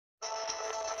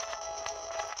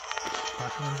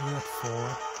Attack energy at 4,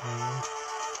 and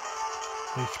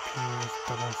HP is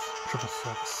double, triple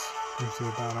 6. Usually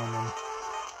a bad omen.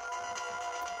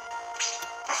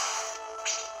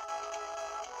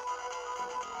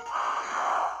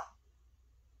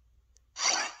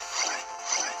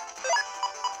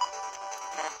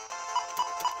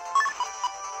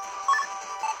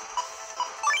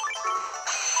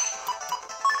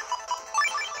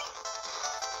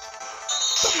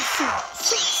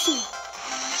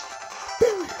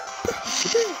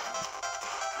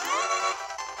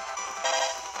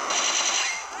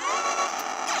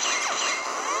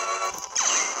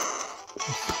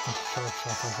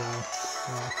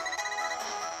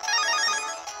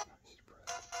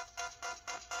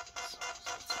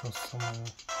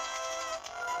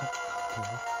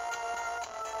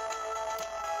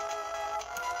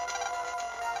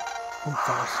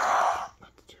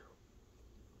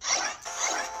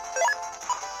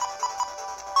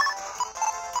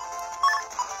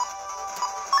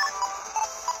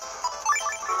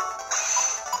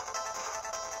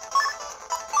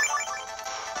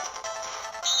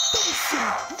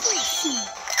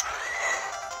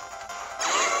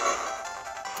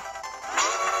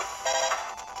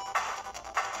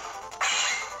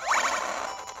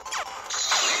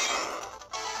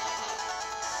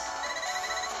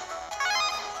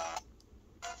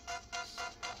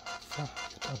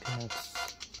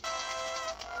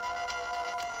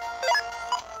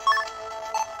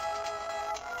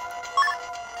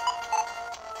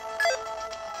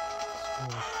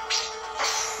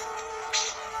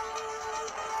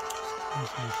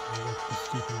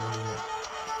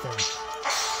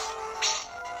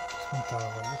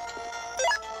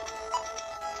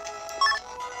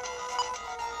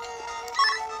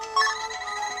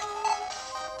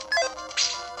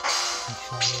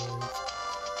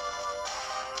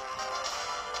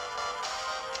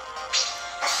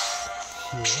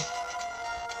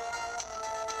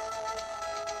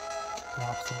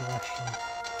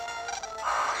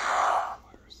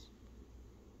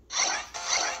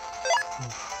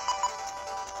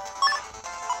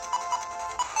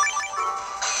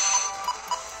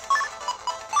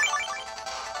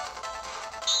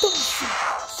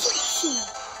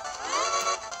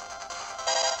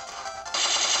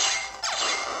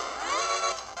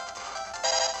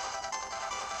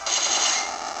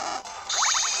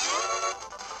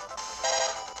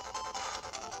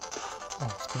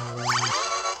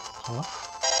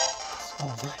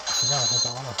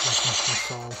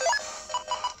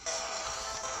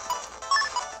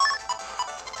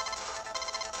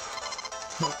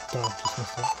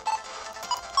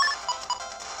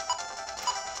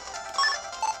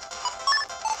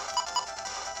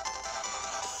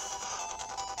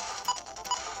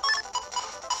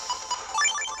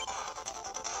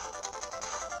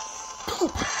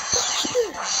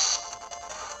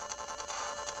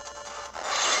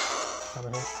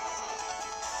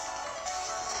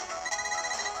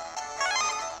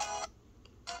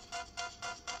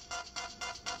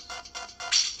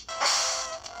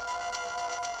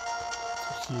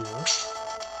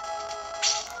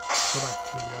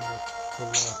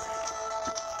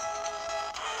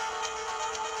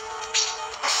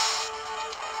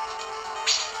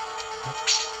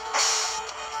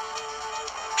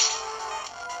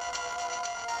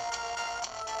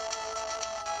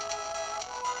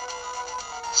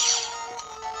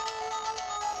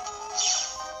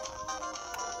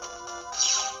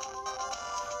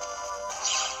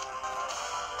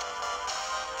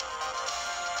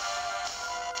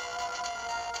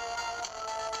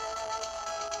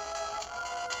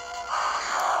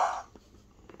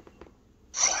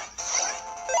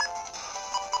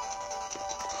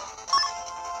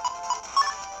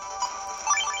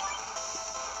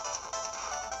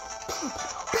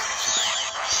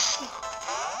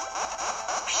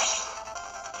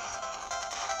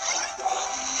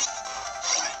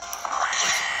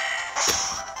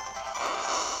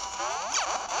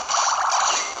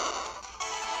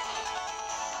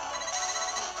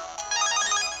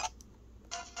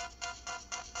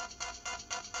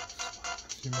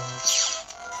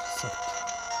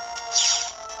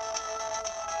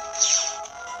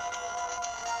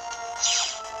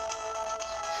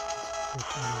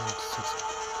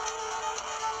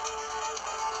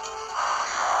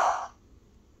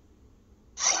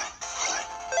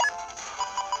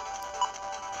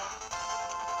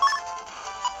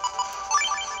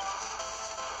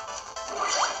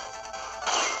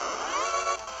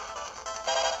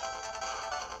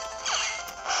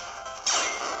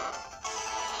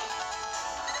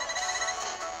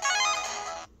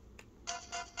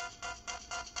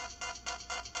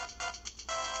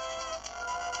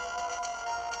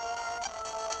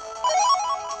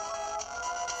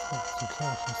 some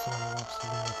cash instead of actually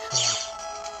being a trap.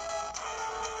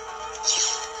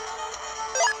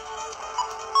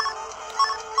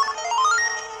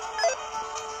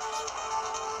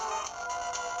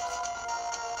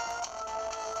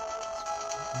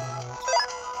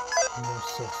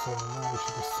 So now we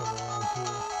should be somewhere around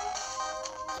here,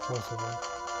 supposedly.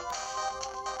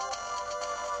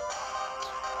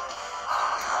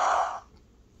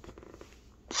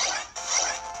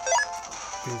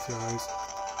 These guys.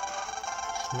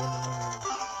 Swimming.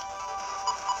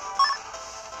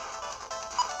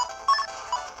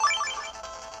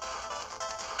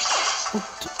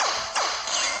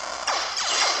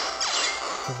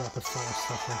 The rapid fire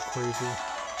stuff went crazy.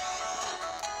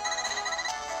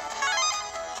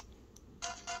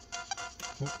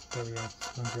 Oh, there we go.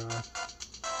 I'm dry.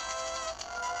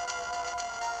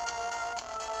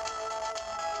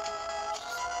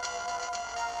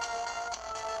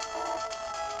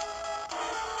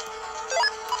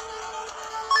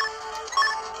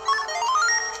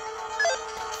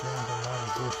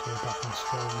 Back in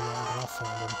Australia, but I'll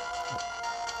find him.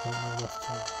 I don't know left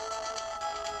time.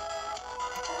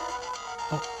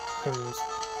 Oh, there he is.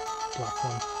 Black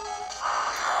one.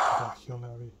 Black heel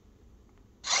navy.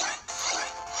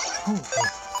 Oh,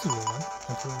 that's a new one.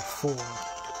 I drew 4.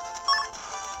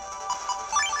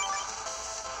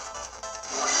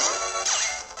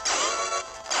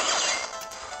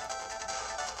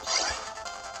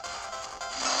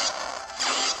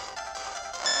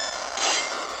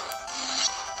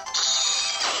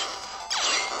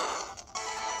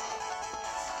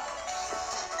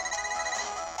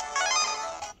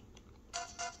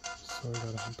 So we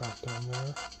gotta head back down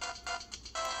there.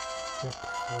 Yep.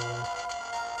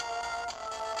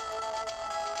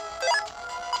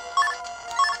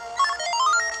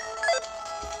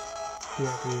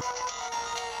 Yeah, okay,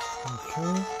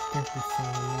 think we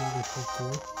found the movie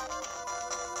hopefully.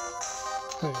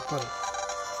 Hey, buddy.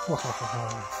 Wahahaha,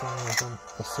 finally done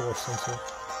a solar sensor.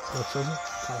 Which is it?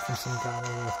 Apart from some guy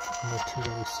with the 2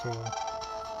 that we stole.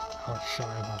 How it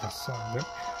shines like a sun. Yep.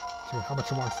 So how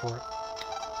much you want for it?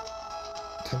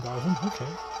 10,000?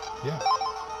 Okay. Yeah.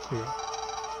 Here you go.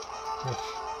 Which,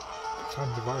 time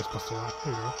the virus buster out.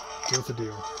 Here you go. Deal's a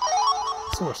deal.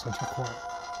 Solar sensor acquired.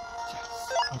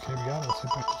 Yes. Okay, we got it. Let's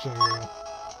head back to Django.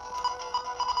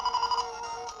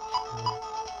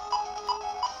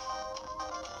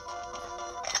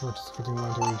 We're just getting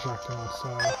one to reject on the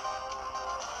side.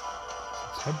 So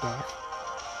let's head back.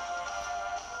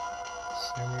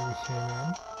 Same way we came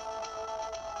in.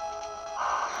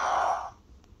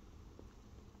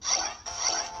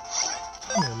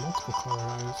 Oh, multiple color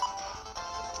eyes.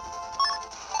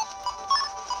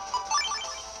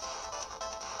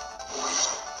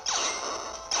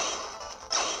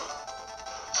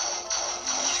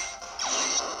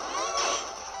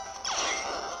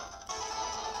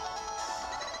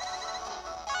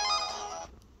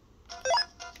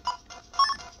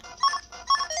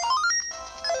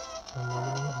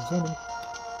 Zummy.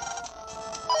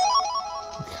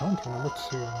 Counter number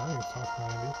 2. Now you're talking,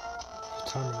 Andy. If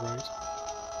you time it right.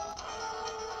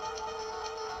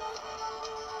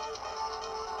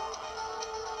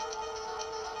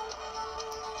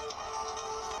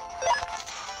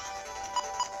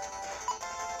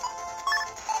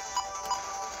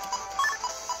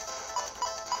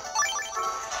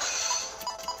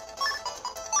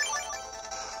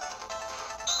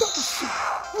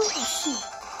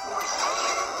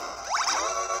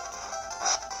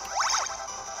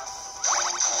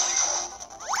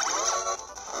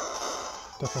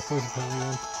 Definitely poison pen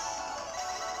again.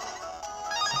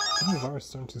 I think the virus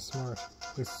starting too smart.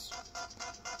 At least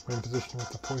we're in position with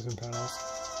the poison panels.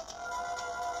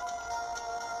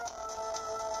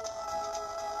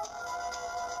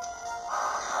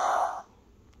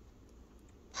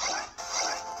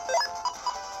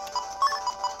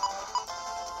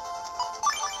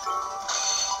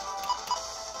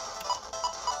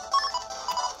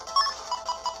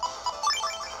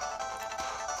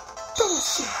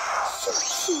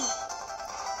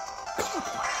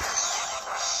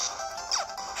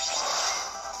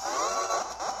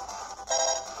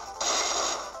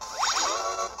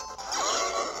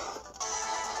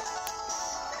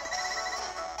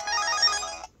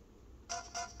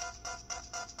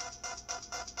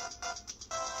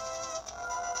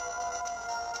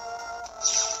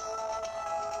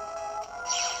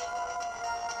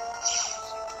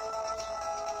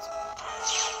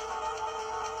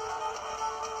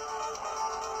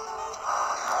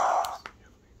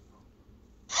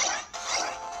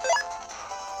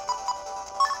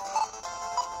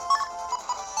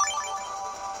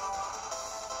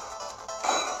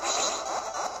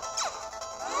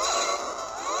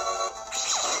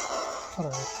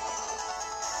 Alright.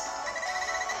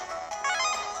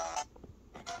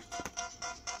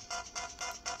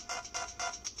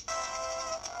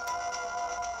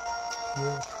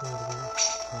 Yeah,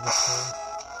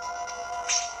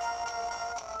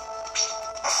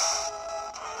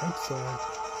 outside,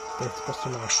 there's supposed to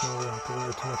not know we have to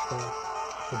worry too much about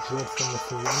the drift from the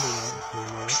surrender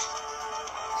anymore.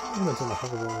 Someone's in the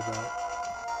hoverboard with that.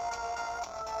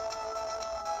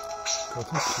 Go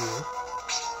through here.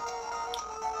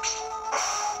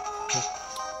 Yep.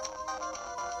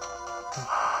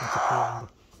 That's a problem.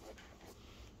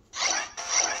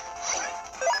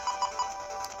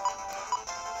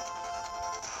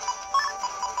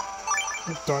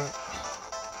 Oh, darn it.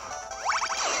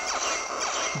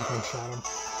 I shot him.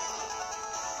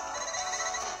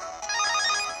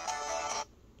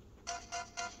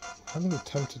 I'm really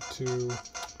tempted to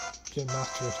get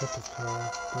Master Detective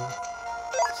card, but at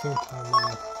the same time, I'm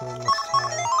not very much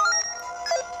time.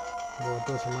 Although it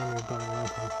does remind me of Bunny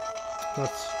Ramping.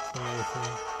 That's another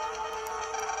thing.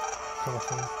 Kind of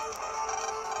fun.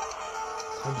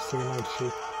 I'm just taking my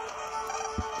sheep.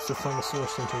 It's to find the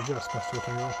source center. Yes, Master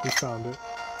Django. We found it.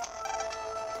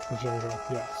 Django,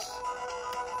 yes.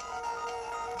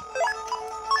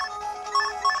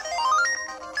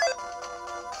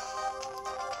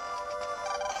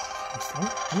 I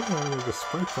don't know if the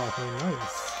sprites off really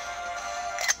nice.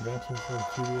 Advancing for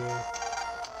GBA.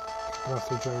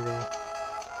 Master Django.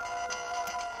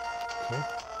 Okay.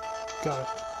 Got it.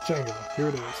 Django. Here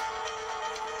it is.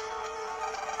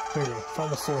 Django.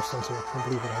 Found the source sensor. I can't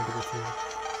believe what I had to go through.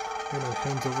 And then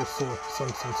hands over sun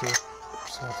sensor.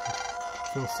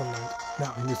 Feel sunlight.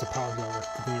 Now you use the power driver.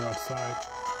 Continue outside.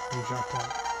 And you jump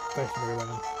out. Thank you,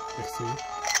 Megaman. I see.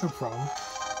 No problem.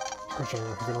 Alright,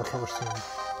 Django. He's gonna recover soon.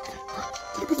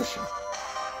 To the position.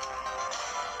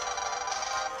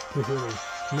 You hear me?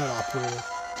 Net operator.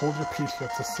 Hold your peace,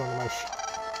 that's the sun of my ship.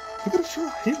 Give it a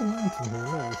try. Even lands in here.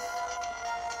 Nice.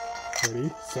 Ready,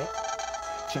 set,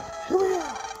 check. Here we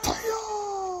are.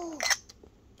 Tail!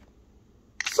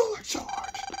 Solar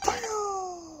charge.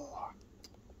 Tail!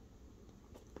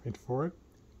 Wait for it.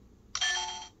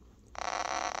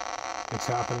 It's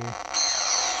happening.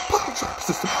 Power charge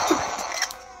system activate.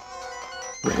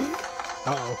 Ready?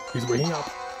 Uh-oh, he's waking up.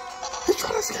 He's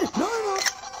trying to escape. No.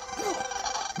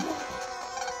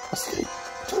 Escape.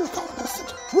 Turn the car in the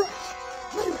center. Right.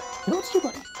 Megaman, you know what to do,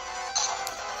 buddy?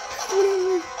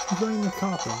 He's running the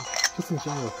coffin. Just in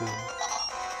general thing.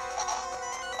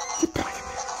 Get back in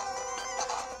there.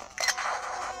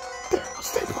 There, now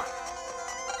stay put.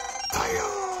 Tail!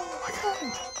 Again.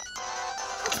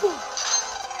 Once more.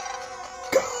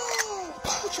 Go!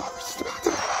 Pile driver system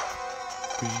activate.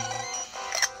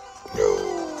 No!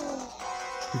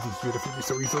 You think you're gonna defeat me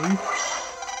so easily?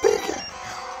 Bacon!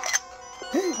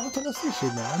 Hey, how can I see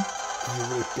Shademan? Do you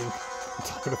really think it's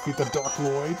not gonna defeat the Dark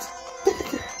Lloyds?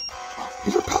 Bacon!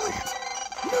 He's repelling it!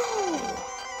 No!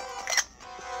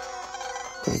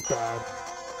 This is bad.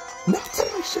 Not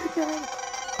today, Shademan!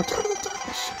 Return to the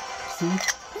darkness, Shademan.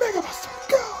 See? Mega Buster,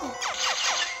 go!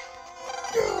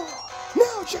 Go!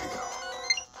 Now, Django!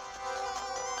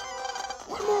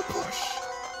 One more push.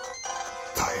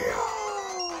 Tail!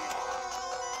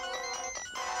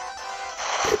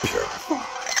 Be purified!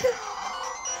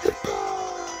 It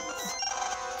burns!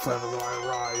 Forever will I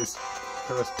rise.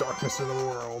 There is darkness in the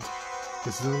world.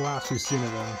 This is the last we've seen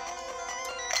of him.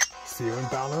 See you in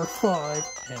Battle Number 5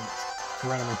 and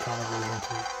Random Encounter Version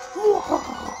 2.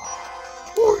 Wow!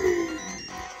 Whee!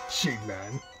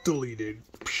 Shademan deleted.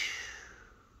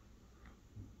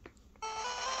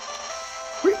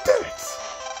 We did it!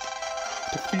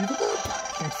 Defeated the vampire.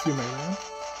 Thanks to you, Megaman.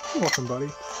 You're welcome, buddy.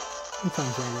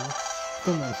 Anytime, Django.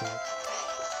 Don't mention it.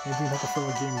 Anything like a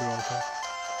fellow game developer.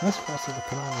 Nice crossover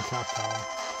Konami and Capcom.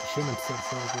 Shademan said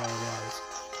Forever Will I Rise.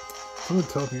 Someone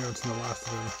tells me it's in the last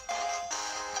of him.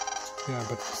 Yeah,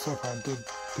 but so far did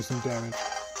do some damage.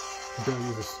 He barely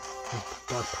uses his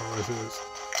dark power as is.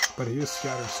 But he is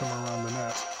scattered somewhere around the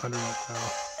net, undernet now.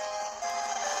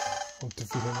 We'll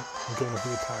defeat him again with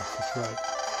the attacks, that's right.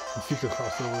 In future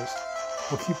crossovers,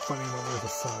 we'll keep fighting over the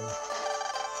sun.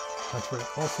 That's right.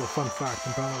 Also, fun fact,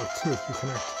 in Battle Number 2, if you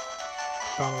connect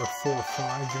Battle Number 4 or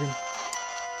 5,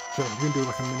 you can do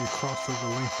like a mini crossover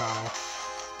link battle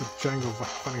with Django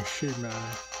fighting Shademan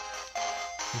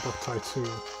in Boktai 2.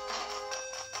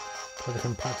 Try to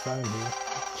compact that in here.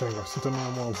 Django, since I'm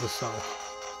on worlds this south.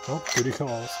 Oh, duty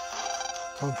calls.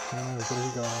 Oh, man, where are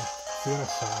you going? See you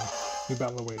next time. New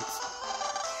battle awaits.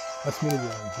 Let's meet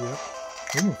again, yep.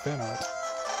 Maybe fan art.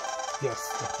 Yes,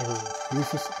 I agree.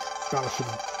 Use this battleship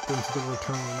brings to the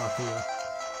return or not here.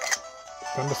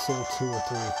 Gun to Soul 2 or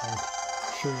 3, I think.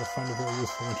 sure you'll find it very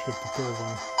useful once you get the third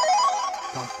one.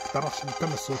 Battleship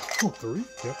Penisort. Oh, 3?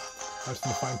 Yep. I just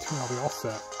need to find 2 and I'll be all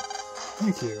set.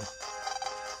 Thank you.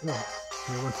 Yeah.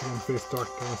 You may once again face dark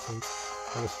innocence.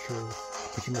 That is true.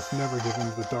 But you must never give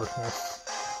in to the darkness.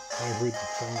 I agreed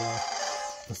with Django.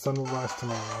 The sun will rise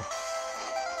tomorrow.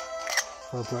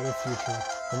 For a brighter future,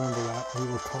 remember that we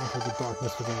will conquer the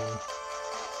darkness within.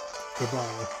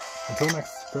 Goodbye. Until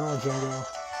next, farewell, Django.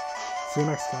 See you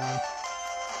next time.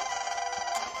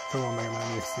 Farewell,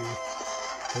 Megaman EXE.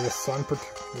 May the sun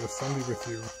be with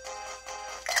you.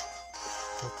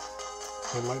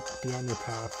 May light be on your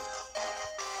path.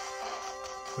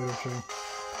 Later,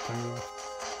 Django.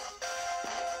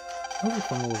 That was a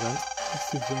fun little event. Let's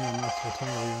see Django and Master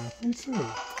Tango again. Me too.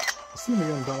 I'll see him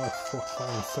again in Battle 4, 5,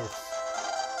 and 6.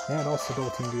 And also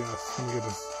Double Team DS when he gets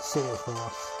his soul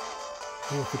across.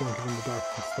 Even if you don't give him the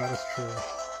darkness, that is true.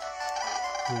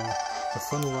 Yeah, the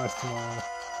sun will rise tomorrow.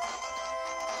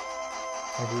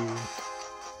 Agreed.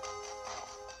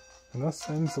 And thus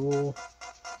ends the little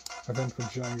event with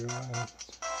Django. And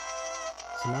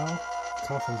so now, the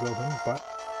coffin's open, but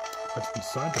what's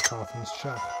inside the coffin is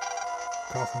checked.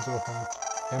 The coffin's open,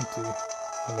 empty,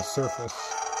 on the surface.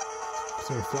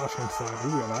 Something flashing inside.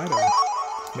 Ooh, an item.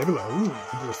 Maybe like, ooh,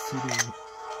 maybe a CD.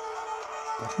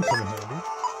 That can come in handy.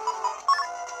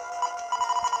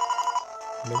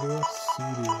 Maybe a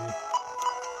CD.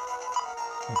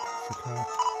 Africa.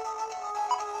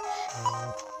 Shademan.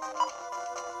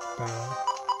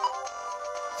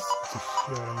 It's a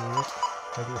Shademan.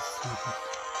 Maybe a CD.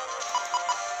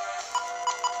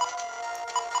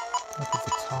 Look at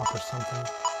the top or something.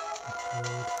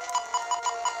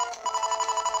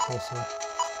 Closer.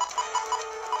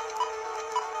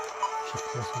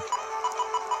 Closer.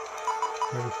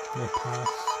 Maybe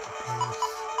pass.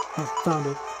 Oh, found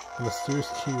it. A mysterious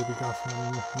key that we got from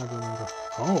Megaman.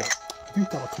 Oh, I think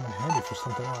that'll come in handy for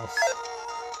something else.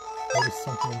 Maybe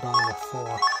something in Battle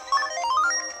 4.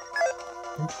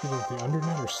 I think either the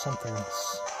Undernet or something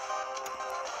else.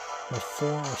 Like 4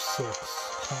 or 6.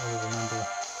 Can't really remember.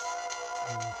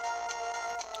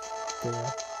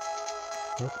 There.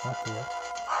 Nope, not there.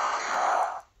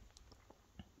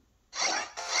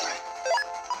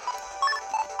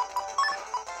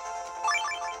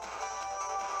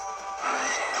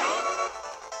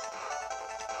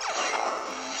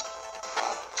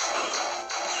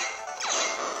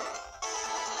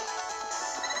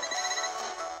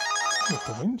 With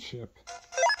the wind chip.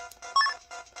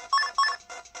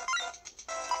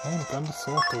 And gun to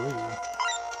select the lead.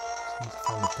 So let's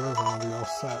find the third one and be all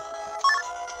set.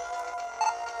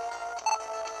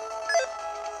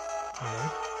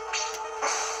 Alright.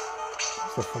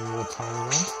 That's a fun little tiny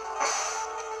one.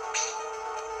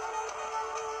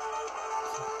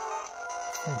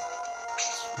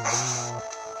 Just one more.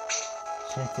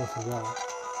 Can't go for that.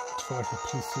 It's for like a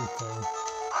PC thing.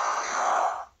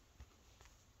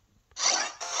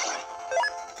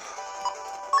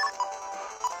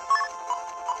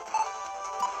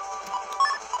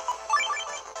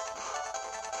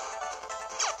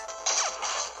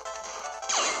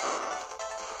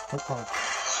 Oh.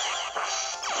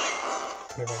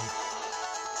 Okay, then.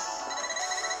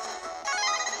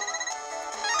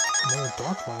 Another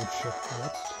dark line ship. Oh,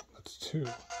 that's 2.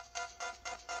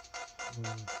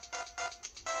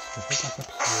 So head back up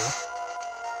here.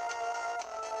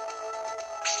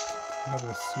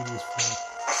 Another CDs for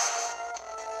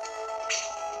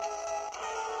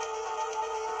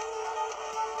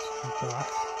so back.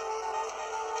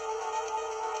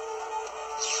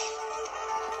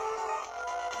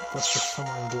 That's just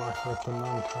somewhere in black earth, I'm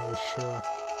not entirely sure.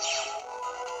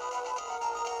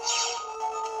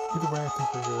 Either way, I think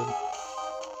we're good.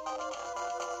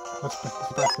 Let's get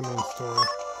back to the main story.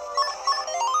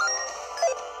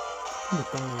 I'm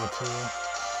just done with it too.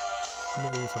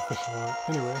 Maybe it's official art.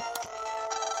 Anyway,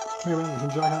 you can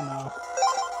enjoy that now.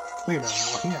 Later,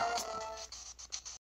 I'm walking out.